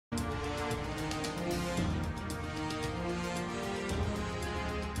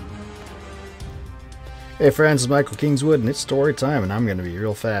Hey friends, it's Michael Kingswood, and it's story time, and I'm going to be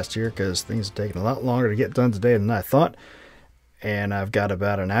real fast here because things are taking a lot longer to get done today than I thought. And I've got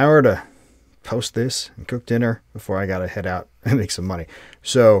about an hour to post this and cook dinner before I got to head out and make some money.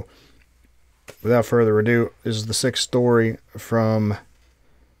 So, without further ado, this is the sixth story from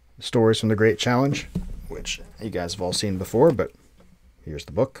Stories from the Great Challenge, which you guys have all seen before, but here's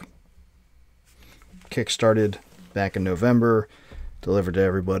the book. Kickstarted back in November, delivered to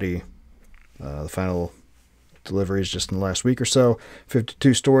everybody. The final deliveries just in the last week or so.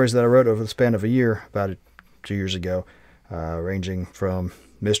 52 stories that I wrote over the span of a year, about 2 years ago, ranging from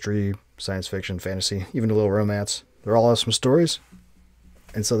mystery, science fiction, fantasy, even a little romance. They're all awesome stories,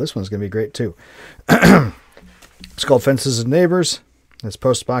 and so this one's going to be great too. It's called Fences and Neighbors. It's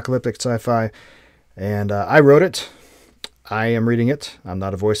post-apocalyptic sci-fi, and I wrote it. I am reading it. I'm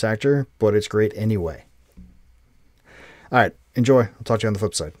not a voice actor, but it's great anyway. All right, enjoy. I'll talk to you on the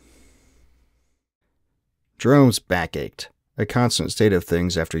flip side. Jerome's back ached, a constant state of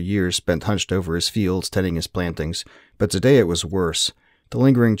things after years spent hunched over his fields tending his plantings, but today it was worse. The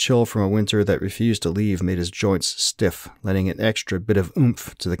lingering chill from a winter that refused to leave made his joints stiff, lending an extra bit of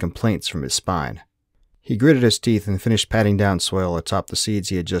oomph to the complaints from his spine. He gritted his teeth and finished patting down soil atop the seeds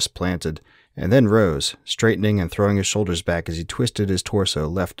he had just planted, and then rose, straightening and throwing his shoulders back as he twisted his torso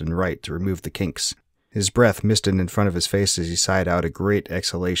left and right to remove the kinks. His breath misted in front of his face as he sighed out a great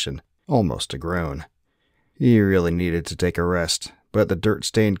exhalation, almost a groan. He really needed to take a rest, but the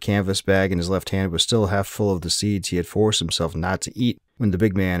dirt-stained canvas bag in his left hand was still half full of the seeds he had forced himself not to eat when the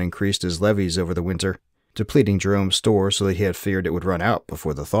big man increased his levies over the winter, depleting Jerome's store so that he had feared it would run out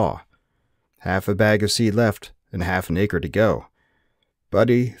before the thaw. Half a bag of seed left, and half an acre to go.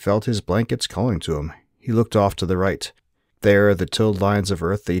 Buddy felt his blankets calling to him. He looked off to the right. There, the tilled lines of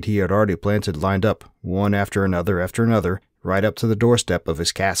earth that he had already planted lined up, one after another, right up to the doorstep of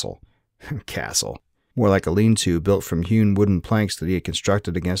his castle. Castle. More like a lean-to built from hewn wooden planks that he had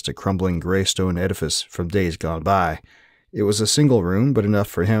constructed against a crumbling gray stone edifice from days gone by. It was a single room, but enough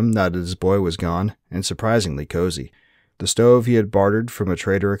for him now that his boy was gone, and surprisingly cozy. The stove he had bartered from a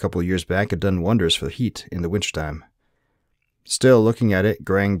trader a couple of years back had done wonders for the heat in the wintertime. Still looking at it,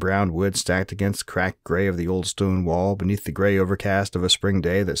 graying brown wood stacked against cracked gray of the old stone wall beneath the gray overcast of a spring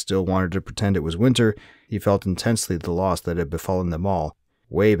day that still wanted to pretend it was winter, he felt intensely the loss that had befallen them all,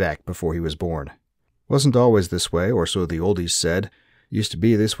 way back before he was born. Wasn't always this way, or so the oldies said. Used to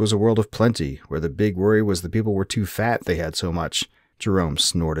be this was a world of plenty, where the big worry was the people were too fat they had so much. Jerome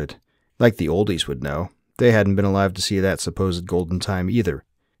snorted. Like the oldies would know. They hadn't been alive to see that supposed golden time either.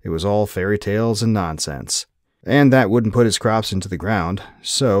 It was all fairy tales and nonsense. And that wouldn't put his crops into the ground,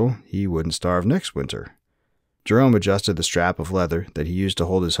 so he wouldn't starve next winter. Jerome adjusted the strap of leather that he used to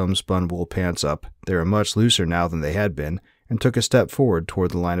hold his homespun wool pants up. They were much looser now than they had been, and took a step forward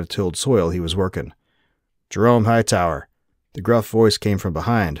toward the line of tilled soil he was working. Jerome Hightower. The gruff voice came from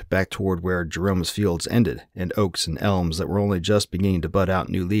behind, back toward where Jerome's fields ended, and oaks and elms that were only just beginning to bud out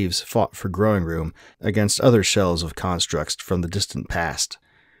new leaves fought for growing room against other shells of constructs from the distant past.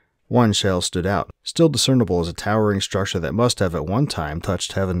 One shell stood out, still discernible as a towering structure that must have at one time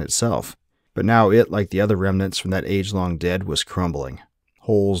touched heaven itself, but now it, like the other remnants from that age-long dead, was crumbling.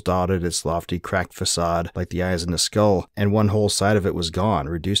 Holes dotted its lofty, cracked facade like the eyes in a skull, and one whole side of it was gone,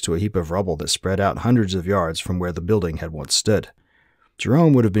 reduced to a heap of rubble that spread out hundreds of yards from where the building had once stood.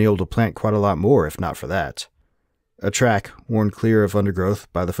 Jerome would have been able to plant quite a lot more if not for that. A track, worn clear of undergrowth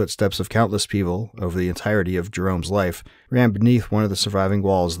by the footsteps of countless people over the entirety of Jerome's life, ran beneath one of the surviving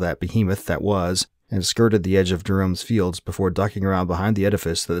walls of that behemoth that was, and skirted the edge of Jerome's fields before ducking around behind the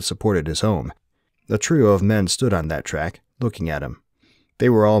edifice that supported his home. A trio of men stood on that track, looking at him. They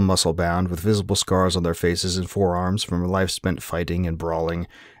were all muscle-bound, with visible scars on their faces and forearms from a life spent fighting and brawling,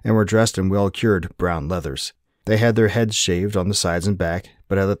 and were dressed in well-cured brown leathers. They had their heads shaved on the sides and back,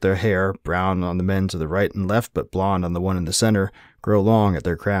 but had let their hair, brown on the men to the right and left but blonde on the one in the center, grow long at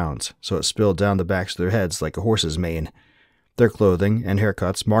their crowns, so it spilled down the backs of their heads like a horse's mane. Their clothing and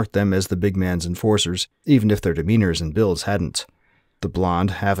haircuts marked them as the big man's enforcers, even if their demeanors and builds hadn't. The blonde,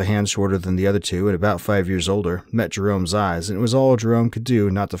 half a hand shorter than the other two and about 5 years older, met Jerome's eyes, and it was all Jerome could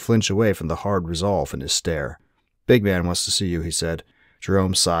do not to flinch away from the hard resolve in his stare. "Big man wants to see you," he said.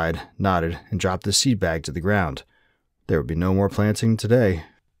 Jerome sighed, nodded, and dropped his seed bag to the ground. There would be no more planting today.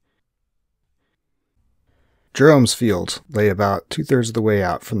 Jerome's field lay about 2/3 of the way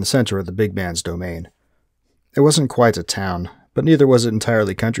out from the center of the big man's domain. It wasn't quite a town, but neither was it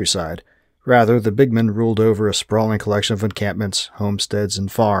entirely countryside. Rather, the big man ruled over a sprawling collection of encampments, homesteads,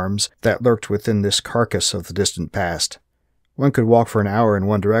 and farms that lurked within this carcass of the distant past. One could walk for an hour in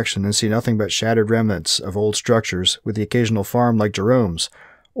one direction and see nothing but shattered remnants of old structures, with the occasional farm like Jerome's,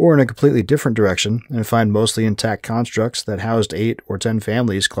 or in a completely different direction and find mostly intact constructs that housed 8 or 10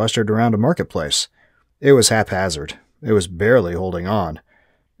 families clustered around a marketplace. It was haphazard. It was barely holding on.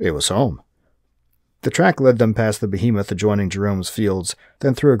 It was home. The track led them past the behemoth adjoining Jerome's fields,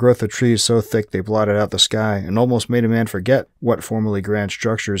 then through a growth of trees so thick they blotted out the sky and almost made a man forget what formerly grand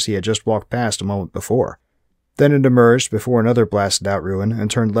structures he had just walked past a moment before. Then it emerged before another blasted-out ruin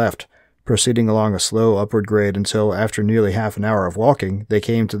and turned left, proceeding along a slow upward grade until, after nearly half an hour of walking, they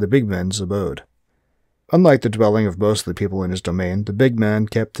came to the big man's abode. Unlike the dwelling of most of the people in his domain, the big man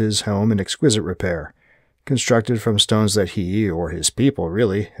kept his home in exquisite repair. Constructed from stones that he, or his people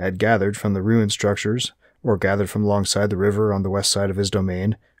really, had gathered from the ruined structures, or gathered from alongside the river on the west side of his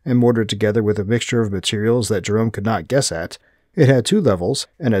domain, and mortared together with a mixture of materials that Jerome could not guess at, it had 2 levels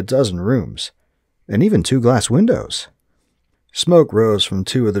and a dozen rooms, and even 2 glass windows. Smoke rose from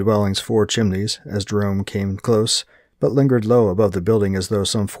 2 of the dwelling's 4 chimneys as Jerome came close, but lingered low above the building as though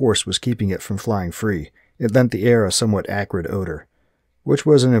some force was keeping it from flying free. It lent the air a somewhat acrid odor, which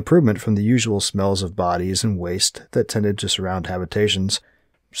was an improvement from the usual smells of bodies and waste that tended to surround habitations.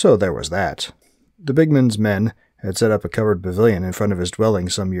 So there was that. The big man's men had set up a covered pavilion in front of his dwelling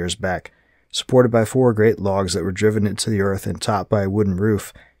some years back. Supported by 4 great logs that were driven into the earth and topped by a wooden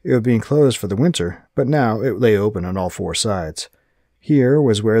roof, it would be enclosed for the winter, but now it lay open on all 4 sides. Here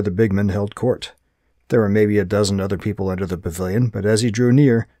was where the big man held court. There were maybe a dozen other people under the pavilion, but as he drew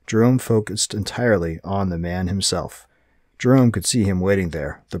near, Jerome focused entirely on the man himself. Jerome could see him waiting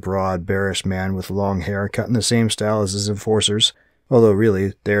there, the broad, bearish man with long hair cut in the same style as his enforcers, although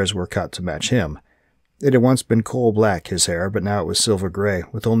really theirs were cut to match him. It had once been coal black, his hair, but now it was silver gray,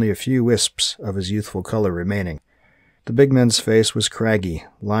 with only a few wisps of his youthful color remaining. The big man's face was craggy,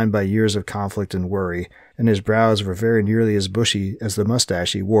 lined by years of conflict and worry, and his brows were very nearly as bushy as the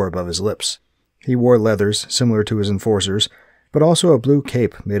mustache he wore above his lips. He wore leathers, similar to his enforcers, but also a blue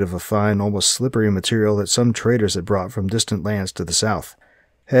cape made of a fine, almost slippery material that some traders had brought from distant lands to the south.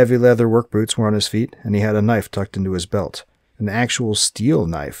 Heavy leather work boots were on his feet, and he had a knife tucked into his belt, an actual steel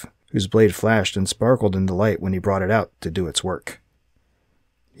knife, whose blade flashed and sparkled in the light when he brought it out to do its work.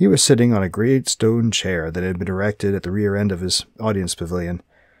 He was sitting on a great stone chair that had been erected at the rear end of his audience pavilion.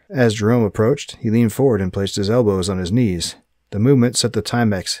 As Jerome approached, he leaned forward and placed his elbows on his knees. The movement set the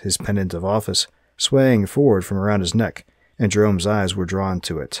Timex, his pendant of office, swaying forward from around his neck, and Jerome's eyes were drawn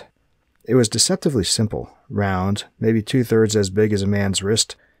to it. It was deceptively simple, round, maybe 2/3 as big as a man's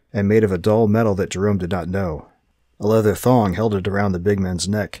wrist, and made of a dull metal that Jerome did not know. A leather thong held it around the big man's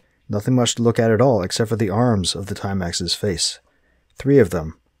neck, nothing much to look at all except for the arms of the Timex's face. 3 of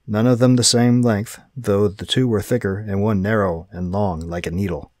them, none of them the same length, though the 2 were thicker and one narrow and long like a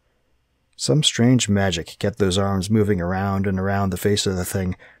needle. Some strange magic kept those arms moving around and around the face of the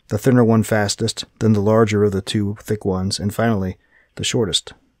thing, the thinner one fastest, then the larger of the 2 thick ones, and finally, the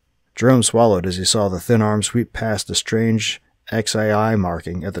shortest. Jerome swallowed as he saw the thin arm sweep past a strange XII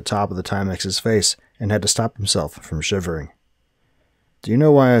marking at the top of the Timex's face, and had to stop himself from shivering. "Do you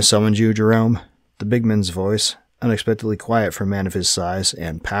know why I summoned you, Jerome?" The big man's voice, unexpectedly quiet for a man of his size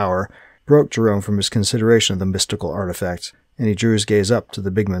and power, broke Jerome from his consideration of the mystical artifact, and he drew his gaze up to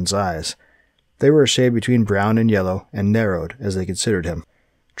the big man's eyes. They were a shade between brown and yellow, and narrowed as they considered him.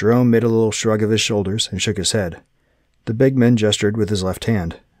 Jerome made a little shrug of his shoulders and shook his head. The big man gestured with his left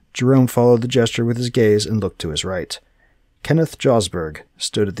hand. Jerome followed the gesture with his gaze and looked to his right. Kenneth Josberg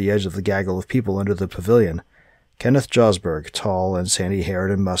stood at the edge of the gaggle of people under the pavilion. Kenneth Josberg, tall and sandy-haired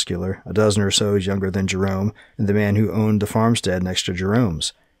and muscular, a dozen or so younger than Jerome, and the man who owned the farmstead next to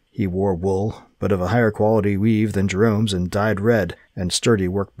Jerome's. He wore wool, but of a higher quality weave than Jerome's, and dyed red, and sturdy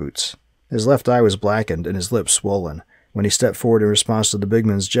work boots. His left eye was blackened and his lips swollen. When he stepped forward in response to the big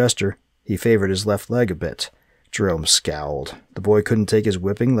man's gesture, he favored his left leg a bit. Jerome scowled. The boy couldn't take his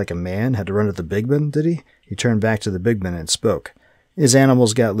whipping like a man, had to run at the big man, did he? He turned back to the big man and spoke. His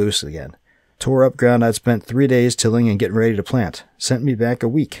animals got loose again. Tore up ground I'd spent 3 days tilling and getting ready to plant. Sent me back a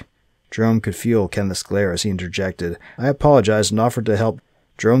week. Jerome could feel Kenneth's glare as he interjected. I apologized and offered to help.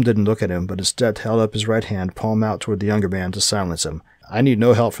 Jerome didn't look at him, but instead held up his right hand, palm out toward the younger man to silence him. I need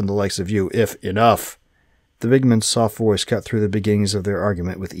no help from the likes of you, if enough. The big man's soft voice cut through the beginnings of their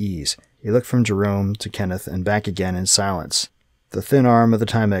argument with ease. He looked from Jerome to Kenneth and back again in silence. The thin arm of the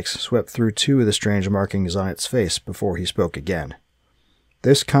Timex swept through 2 of the strange markings on its face before he spoke again.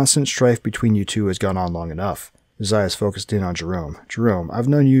 This constant strife between you 2 has gone on long enough. His eyes focused in on Jerome. Jerome, I've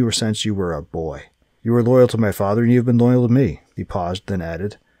known you since you were a boy. You were loyal to my father, and you have been loyal to me. He paused, then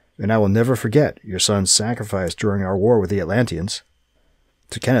added, and I will never forget your son's sacrifice during our war with the Atlanteans.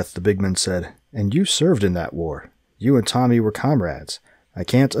 To Kenneth, the big man said, and you served in that war. You and Tommy were comrades. I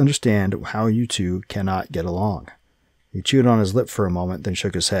can't understand how you 2 cannot get along. He chewed on his lip for a moment, then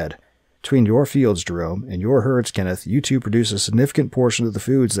shook his head. Between your fields, Jerome, and your herds, Kenneth, you two produce a significant portion of the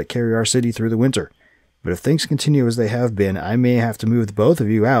foods that carry our city through the winter. But if things continue as they have been, I may have to move the both of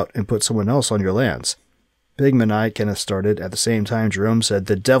you out and put someone else on your lands. Bigman I, Kenneth started. At the same time, Jerome said,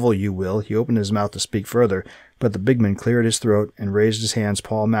 "The devil you will." He opened his mouth to speak further, but the bigman cleared his throat and raised his hands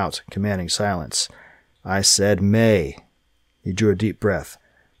palm out, commanding silence. I said, "May." He drew a deep breath.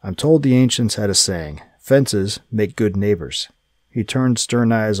 I'm told the ancients had a saying, "Fences make good neighbors." He turned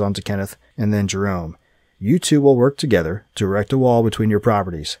stern eyes onto Kenneth and then Jerome. You two will work together to erect a wall between your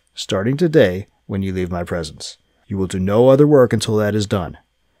properties, starting today when you leave my presence. You will do no other work until that is done.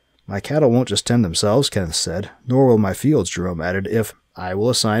 My cattle won't just tend themselves, Kenneth said, nor will my fields, Jerome added, if I will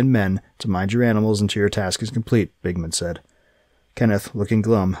assign men to mind your animals until your task is complete, Bigman said. Kenneth, looking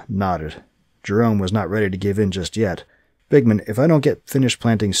glum, nodded. Jerome was not ready to give in just yet. Bigman, if I don't get finished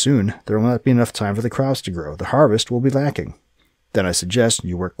planting soon, there will not be enough time for the crops to grow. The harvest will be lacking. Then I suggest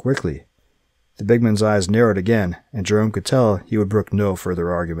you work quickly. The bigman's eyes narrowed again, and Jerome could tell he would brook no further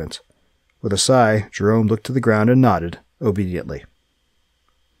argument. With a sigh, Jerome looked to the ground and nodded, obediently.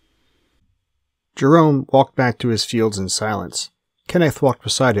 Jerome walked back to his fields in silence. Kenneth walked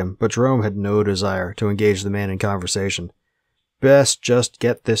beside him, but Jerome had no desire to engage the man in conversation. Best just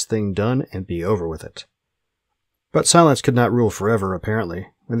get this thing done and be over with it. But silence could not rule forever, apparently.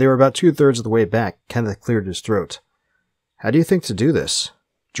 When they were about 2/3 of the way back, Kenneth cleared his throat. How do you think to do this?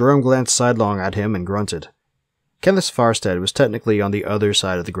 Jerome glanced sidelong at him and grunted. Kenneth's farmstead was technically on the other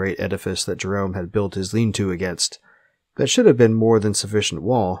side of the great edifice that Jerome had built his lean-to against. That should have been more than sufficient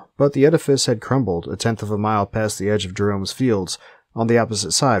wall, but the edifice had crumbled 1/10 of a mile past the edge of Jerome's fields, on the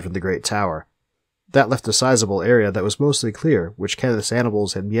opposite side from the great tower. That left a sizable area that was mostly clear, which Kenneth's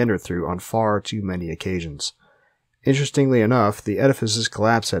animals had meandered through on far too many occasions. Interestingly enough, the edifice's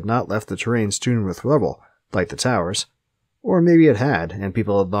collapse had not left the terrain strewn with rubble, like the towers. Or maybe it had, and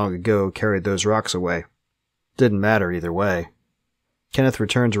people had long ago carried those rocks away. Didn't matter either way. Kenneth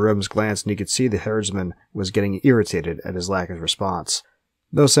returned Jerome's glance, and he could see the herdsman was getting irritated at his lack of response.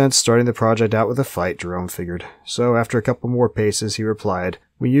 No sense starting the project out with a fight, Jerome figured. So after a couple more paces, he replied,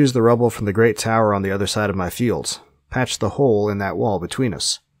 We used the rubble from the great tower on the other side of my fields. Patched the hole in that wall between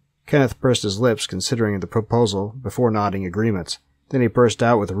us. Kenneth pursed his lips, considering the proposal, before nodding agreement. Then he burst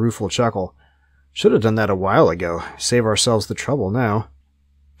out with a rueful chuckle. Should have done that a while ago. Save ourselves the trouble now.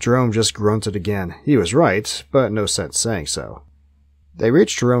 Jerome just grunted again. He was right, but no sense saying so. They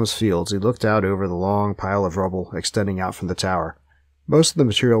reached Jerome's fields. He looked out over the long pile of rubble extending out from the tower. Most of the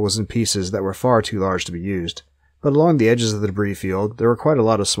material was in pieces that were far too large to be used, but along the edges of the debris field there were quite a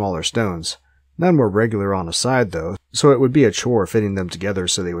lot of smaller stones. None were regular on a side, though, so it would be a chore fitting them together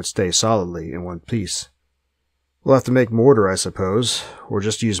so they would stay solidly in one piece. We'll have to make mortar, I suppose, or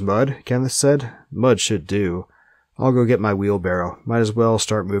just use mud, Kenneth said. Mud should do. I'll go get my wheelbarrow. Might as well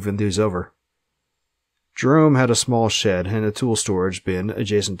start moving these over. Jerome had a small shed and a tool storage bin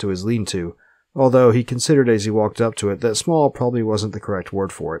adjacent to his lean-to, although he considered as he walked up to it that small probably wasn't the correct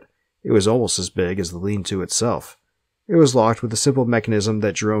word for it. It was almost as big as the lean-to itself. It was locked with a simple mechanism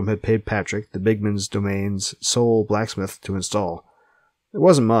that Jerome had paid Patrick, the Bigman's domain's sole blacksmith, to install. It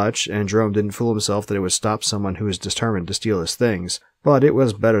wasn't much, and Jerome didn't fool himself that it would stop someone who was determined to steal his things, but it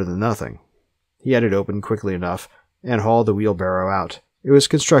was better than nothing. He had it open quickly enough, and hauled the wheelbarrow out. It was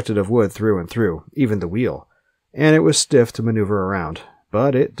constructed of wood through and through, even the wheel, and it was stiff to maneuver around,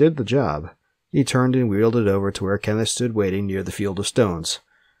 but it did the job. He turned and wheeled it over to where Kenneth stood waiting near the field of stones.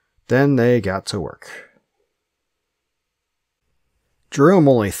 Then they got to work. Jerome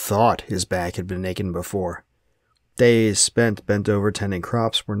only thought his back had been aching before. Days spent bent over tending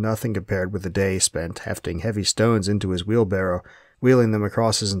crops were nothing compared with the day spent hefting heavy stones into his wheelbarrow, wheeling them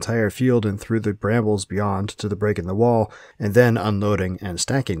across his entire field and through the brambles beyond to the break in the wall, and then unloading and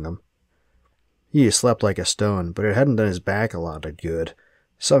stacking them. He slept like a stone, but it hadn't done his back a lot of good.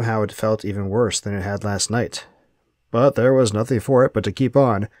 Somehow it felt even worse than it had last night. But there was nothing for it but to keep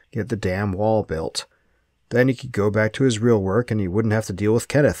on, get the damn wall built. Then he could go back to his real work, and he wouldn't have to deal with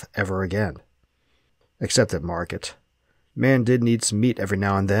Kenneth ever again. Except at market. Man did need some meat every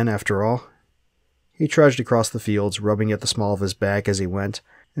now and then, after all. He trudged across the fields, rubbing at the small of his back as he went,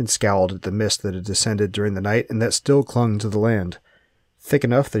 and scowled at the mist that had descended during the night and that still clung to the land. Thick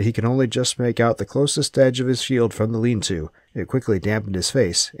enough that he could only just make out the closest edge of his field from the lean-to. It quickly dampened his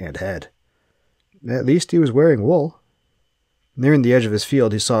face and head. At least he was wearing wool. Nearing the edge of his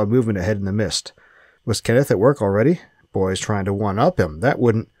field, he saw a movement ahead in the mist. Was Kenneth at work already? Boys trying to one-up him. That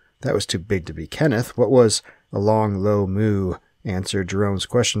was too big to be Kenneth. What was... A long, low moo answered Jerome's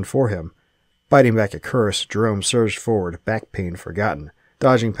question for him. Biting back a curse, Jerome surged forward, back pain forgotten.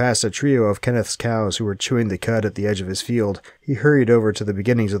 Dodging past a trio of Kenneth's cows who were chewing the cud at the edge of his field, he hurried over to the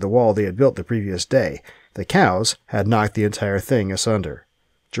beginnings of the wall they had built the previous day. The cows had knocked the entire thing asunder.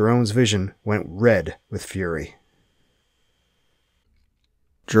 Jerome's vision went red with fury.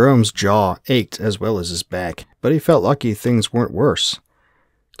 Jerome's jaw ached as well as his back, but he felt lucky things weren't worse.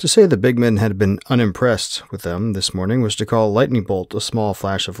 To say the big men had been unimpressed with them this morning was to call a lightning bolt a small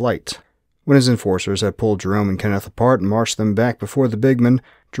flash of light. When his enforcers had pulled Jerome and Kenneth apart and marched them back before the big men,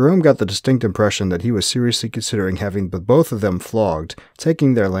 Jerome got the distinct impression that he was seriously considering having both of them flogged,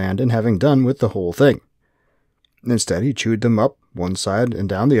 taking their land, and having done with the whole thing. Instead, he chewed them up one side and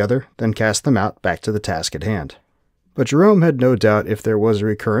down the other, then cast them out back to the task at hand. But Jerome had no doubt if there was a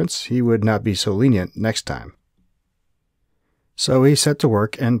recurrence, he would not be so lenient next time. So he set to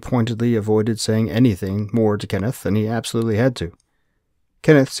work and pointedly avoided saying anything more to Kenneth than he absolutely had to.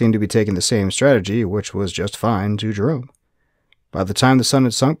 Kenneth seemed to be taking the same strategy, which was just fine to Jerome. By the time the sun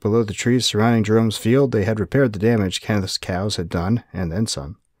had sunk below the trees surrounding Jerome's field, they had repaired the damage Kenneth's cows had done, and then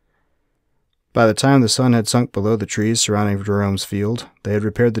some. By the time the sun had sunk below the trees surrounding Jerome's field, they had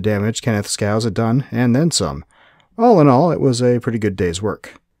repaired the damage Kenneth's cows had done, and then some. All in all, it was a pretty good day's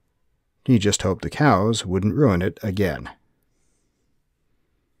work. He just hoped the cows wouldn't ruin it again.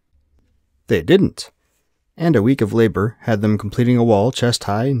 They didn't, and a week of labor had them completing a wall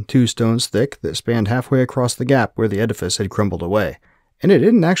chest-high and 2 stones thick that spanned halfway across the gap where the edifice had crumbled away, and it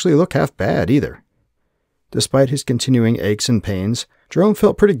didn't actually look half bad either. Despite his continuing aches and pains, Jerome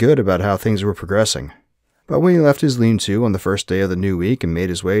felt pretty good about how things were progressing. But when he left his lean-to on the first day of the new week and made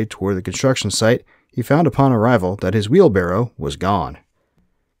his way toward the construction site, he found upon arrival that his wheelbarrow was gone.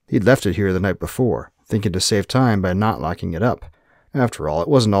 He'd left it here the night before, thinking to save time by not locking it up. After all, it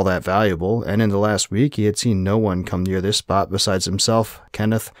wasn't all that valuable, and in the last week he had seen no one come near this spot besides himself,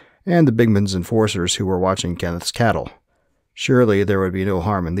 Kenneth, and the bigman's enforcers who were watching Kenneth's cattle. Surely there would be no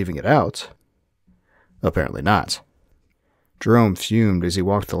harm in leaving it out. Apparently not. Jerome fumed as he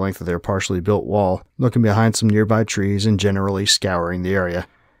walked the length of their partially built wall, looking behind some nearby trees and generally scouring the area.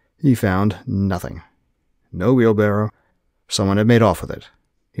 He found nothing. No wheelbarrow. Someone had made off with it.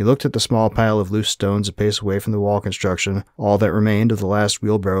 He looked at the small pile of loose stones a pace away from the wall construction, all that remained of the last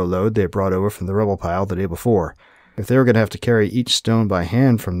wheelbarrow load they had brought over from the rubble pile the day before. If they were going to have to carry each stone by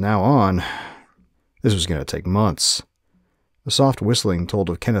hand from now on, this was going to take months. A soft whistling told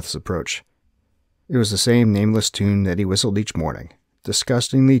of Kenneth's approach. It was the same nameless tune that he whistled each morning,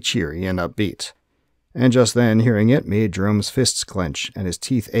 disgustingly cheery and upbeat. And just then, hearing it made Jerome's fists clench and his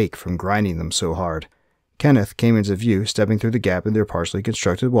teeth ache from grinding them so hard. Kenneth came into view, stepping through the gap in their partially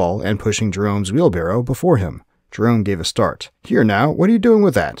constructed wall and pushing Jerome's wheelbarrow before him. Jerome gave a start. "Here now, what are you doing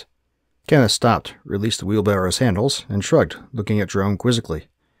with that?" Kenneth stopped, released the wheelbarrow's handles, and shrugged, looking at Jerome quizzically.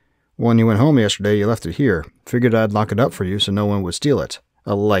 "When you went home yesterday, you left it here. Figured I'd lock it up for you so no one would steal it."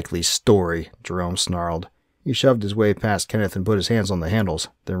 "A likely story," Jerome snarled. He shoved his way past Kenneth and put his hands on the handles,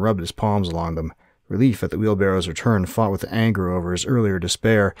 then rubbed his palms along them. Relief at the wheelbarrow's return fought with anger over his earlier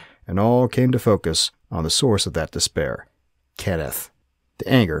despair, and all came to focus on the source of that despair. Kenneth. The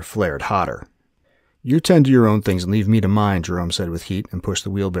anger flared hotter. "You tend to your own things and leave me to mine," Jerome said with heat, and pushed the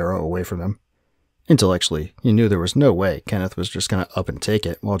wheelbarrow away from him. Intellectually, he knew there was no way Kenneth was just going to up and take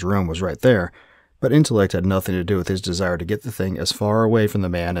it while Jerome was right there, but intellect had nothing to do with his desire to get the thing as far away from the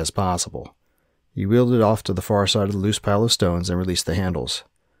man as possible. He wheeled it off to the far side of the loose pile of stones and released the handles.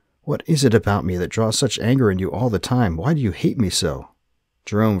 "What is it about me that draws such anger in you all the time? Why do you hate me so?"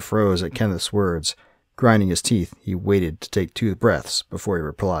 Jerome froze at Kenneth's words. Grinding his teeth, he waited to take 2 breaths before he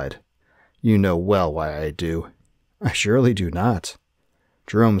replied. "You know well why I do." "I surely do not."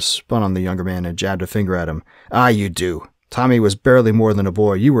 Jerome spun on the younger man and jabbed a finger at him. "Ah, you do. Tommy was barely more than a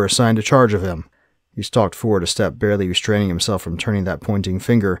boy. You were assigned to charge of him." He stalked forward a step, barely restraining himself from turning that pointing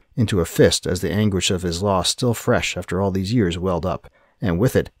finger into a fist as the anguish of his loss, still fresh after all these years, welled up, and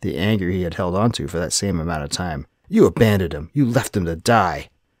with it the anger he had held onto for that same amount of time. "You abandoned him. You left him to die."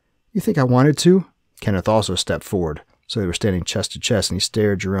 "You think I wanted to?" Kenneth also stepped forward, so they were standing chest to chest, and he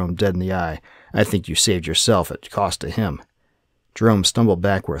stared Jerome dead in the eye. "I think you saved yourself at cost to him." Jerome stumbled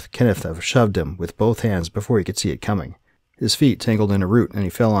backward. Kenneth shoved him with both hands before he could see it coming. His feet tangled in a root, and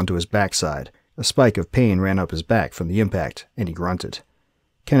he fell onto his backside. A spike of pain ran up his back from the impact, and he grunted.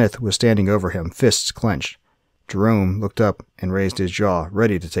 Kenneth was standing over him, fists clenched. Jerome looked up and raised his jaw,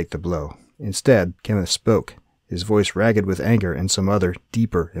 ready to take the blow. Instead, Kenneth spoke, his voice ragged with anger and some other,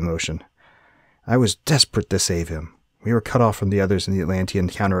 deeper emotion. "I was desperate to save him. We were cut off from the others in the Atlantean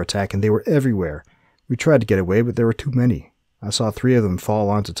counterattack, and they were everywhere. We tried to get away, but there were too many. I saw 3 of them fall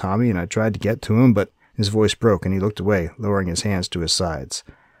onto Tommy, and I tried to get to him, but..." His voice broke, and he looked away, lowering his hands to his sides.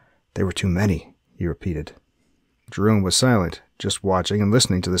 "There were too many," he repeated. Jerome was silent, just watching and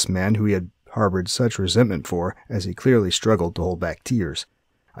listening to this man who he had harbored such resentment for, as he clearly struggled to hold back tears.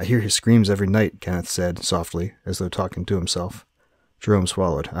 "I hear his screams every night," Kenneth said, softly, as though talking to himself. Jerome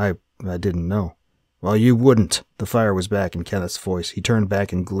swallowed. I didn't know." "Well, you wouldn't." The fire was back in Kenneth's voice. He turned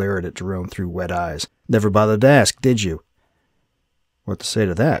back and glared at Jerome through wet eyes. "Never bothered to ask, did you?" What to say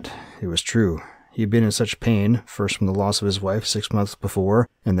to that? It was true. He had been in such pain, first from the loss of his wife 6 months before,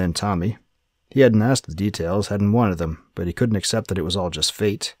 and then Tommy. He hadn't asked the details, hadn't wanted them, but he couldn't accept that it was all just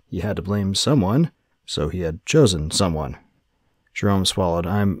fate. He had to blame someone, so he had chosen someone. Jerome swallowed.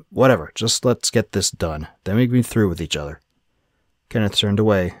 Whatever, just let's get this done. Then we can be through with each other." Kenneth turned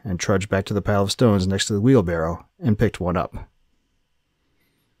away and trudged back to the pile of stones next to the wheelbarrow and picked one up.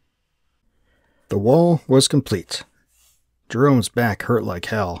 The wall was complete. Jerome's back hurt like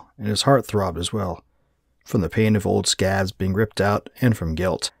hell, and his heart throbbed as well, from the pain of old scabs being ripped out and from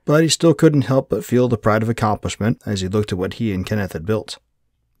guilt. But he still couldn't help but feel the pride of accomplishment as he looked at what he and Kenneth had built.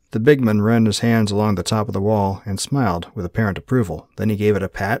 The big man ran his hands along the top of the wall and smiled with apparent approval. Then he gave it a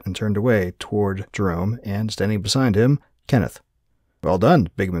pat and turned away toward Jerome and, standing beside him, Kenneth. "Well done,"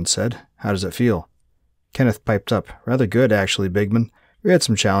 Bigman said. "How does it feel?" Kenneth piped up. "Rather good, actually, Bigman. We had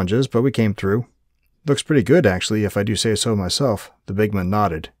some challenges, but we came through." "Looks pretty good, actually, if I do say so myself." The big man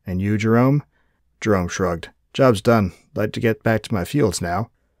nodded. "And you, Jerome?" Jerome shrugged. "Job's done. Like to get back to my fields now."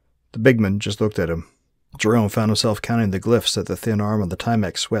 The big man just looked at him. Jerome found himself counting the glyphs that the thin arm of the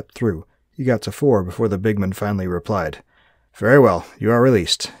Timex swept through. He got to 4 before the big man finally replied. "Very well, you are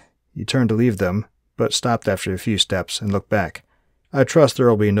released." He turned to leave them, but stopped after a few steps and looked back. "I trust there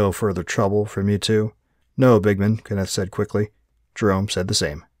will be no further trouble from you two." "No, Bigman," Kenneth said quickly. Jerome said the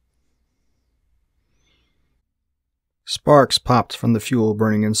same. Sparks popped from the fuel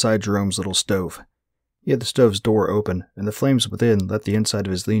burning inside Jerome's little stove. He had the stove's door open, and the flames within lit the inside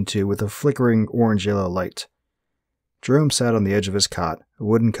of his lean-to with a flickering orange-yellow light. Jerome sat on the edge of his cot, a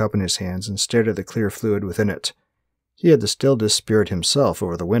wooden cup in his hands, and stared at the clear fluid within it. He had distilled his spirit himself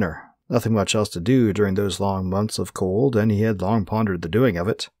over the winter. Nothing much else to do during those long months of cold, and he had long pondered the doing of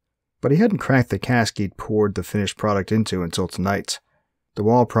it. But he hadn't cracked the cask he'd poured the finished product into until tonight. The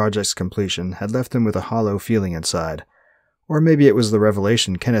wall project's completion had left him with a hollow feeling inside. Or maybe it was the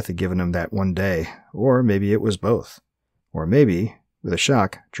revelation Kenneth had given him that one day, or maybe it was both. Or maybe, with a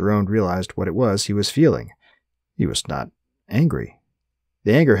shock, Jerome realized what it was he was feeling. He was not angry.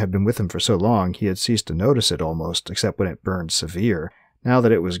 The anger had been with him for so long he had ceased to notice it almost, except when it burned severe. Now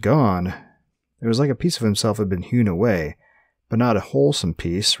that it was gone, it was like a piece of himself had been hewn away, but not a wholesome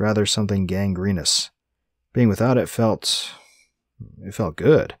piece, rather something gangrenous. Being without it felt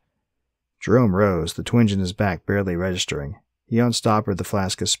good. Jerome rose, the twinge in his back barely registering. He unstoppered the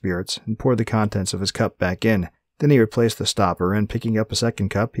flask of spirits and poured the contents of his cup back in. Then he replaced the stopper, and picking up a second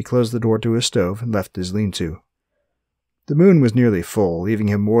cup, he closed the door to his stove and left his lean-to. The moon was nearly full, leaving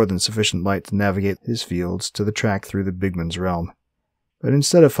him more than sufficient light to navigate his fields to the track through the bigman's realm. But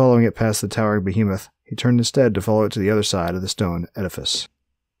instead of following it past the towering behemoth, he turned instead to follow it to the other side of the stone edifice.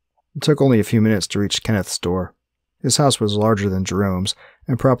 It took only a few minutes to reach Kenneth's door. His house was larger than Jerome's,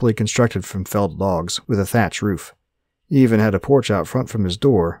 and properly constructed from felled logs, with a thatch roof. He even had a porch out front from his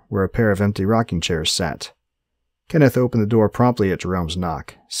door, where a pair of empty rocking chairs sat. Kenneth opened the door promptly at Jerome's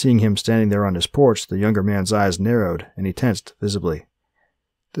knock. Seeing him standing there on his porch, the younger man's eyes narrowed, and he tensed visibly.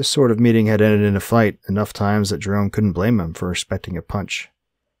 This sort of meeting had ended in a fight enough times that Jerome couldn't blame him for expecting a punch.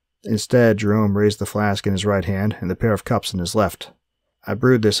 Instead, Jerome raised the flask in his right hand and the pair of cups in his left. "I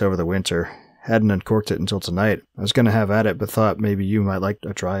brewed this over the winter. Hadn't uncorked it until tonight. I was going to have at it, but thought maybe you might like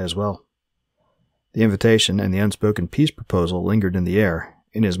a try as well." The invitation and the unspoken peace proposal lingered in the air.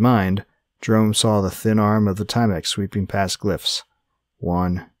 In his mind, Jerome saw the thin arm of the Timex sweeping past glyphs.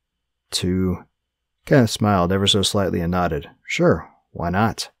 1, 2... Kenneth smiled ever so slightly and nodded. "Sure, why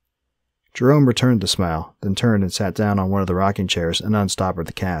not?" Jerome returned the smile, then turned and sat down on one of the rocking chairs and unstoppered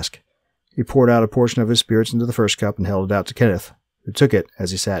the cask. He poured out a portion of his spirits into the first cup and held it out to Kenneth, who took it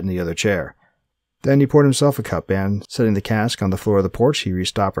as he sat in the other chair. Then he poured himself a cup and, setting the cask on the floor of the porch, he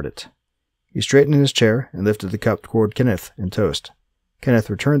restoppered it. He straightened in his chair and lifted the cup toward Kenneth in toast. Kenneth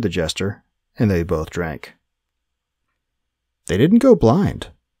returned the gesture, and they both drank. They didn't go blind.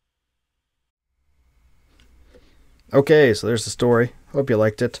 Okay, so there's the story. Hope you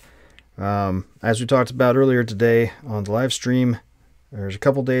liked it. As we talked about earlier today on the live stream, there's a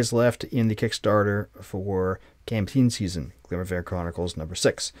couple days left in the Kickstarter for campaign season, Glimmer Chronicles number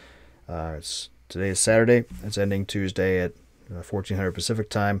 6. Today is Saturday. It's ending Tuesday at 1400 Pacific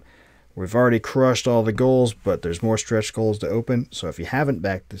time. We've already crushed all the goals, but there's more stretch goals to open. So if you haven't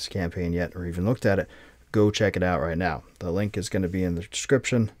backed this campaign yet or even looked at it, go check it out right now. The link is going to be in the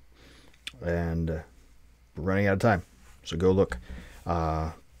description. And we're running out of time. So go look.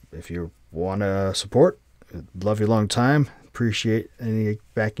 If you want to support, love you a long time. Appreciate any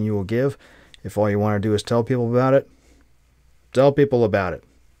backing you will give. If all you want to do is tell people about it, tell people about it.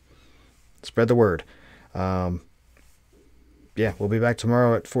 Spread the word. Yeah, we'll be back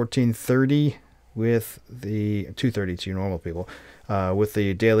tomorrow at 14:30 with the 2:30 to your normal people, with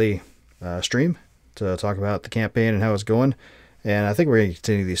the daily stream to talk about the campaign and how it's going. And I think we're going to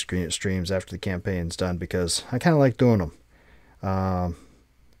continue these streams after the campaign's done because I kind of like doing them.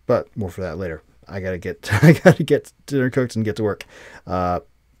 But more for that later. I gotta get dinner cooked and get to work.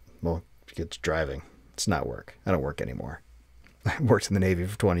 Well, get to driving. It's not work. I don't work anymore. I worked in the Navy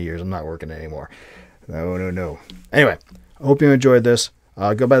for 20 years. I'm not working anymore. No. Anyway, I hope you enjoyed this.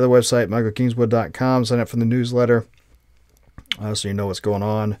 Go by the website, michaelkingswood.com. Sign up for the newsletter so you know what's going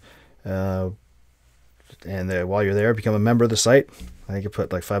on. And while you're there, become a member of the site. I think you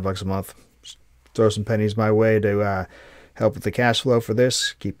put like $5 a month. Just throw some pennies my way to help with the cash flow for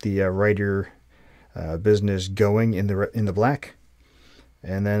this. Keep the writer business going in the black.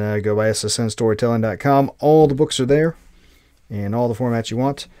 And then go by ssnstorytelling.com. All the books are there in all the formats you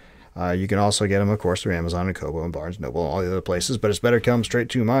want. You can also get them, of course, through Amazon and Kobo and Barnes & Noble and all the other places. But it's better come straight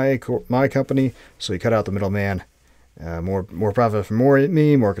to my company, so you cut out the middleman. More profit for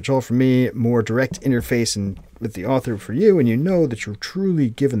me, more control for me, more direct interface with the author for you, and you know that you're truly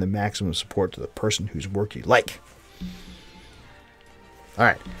giving the maximum support to the person whose work you like. All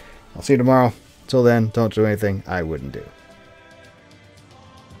right, I'll see you tomorrow. Till then, don't do anything I wouldn't do.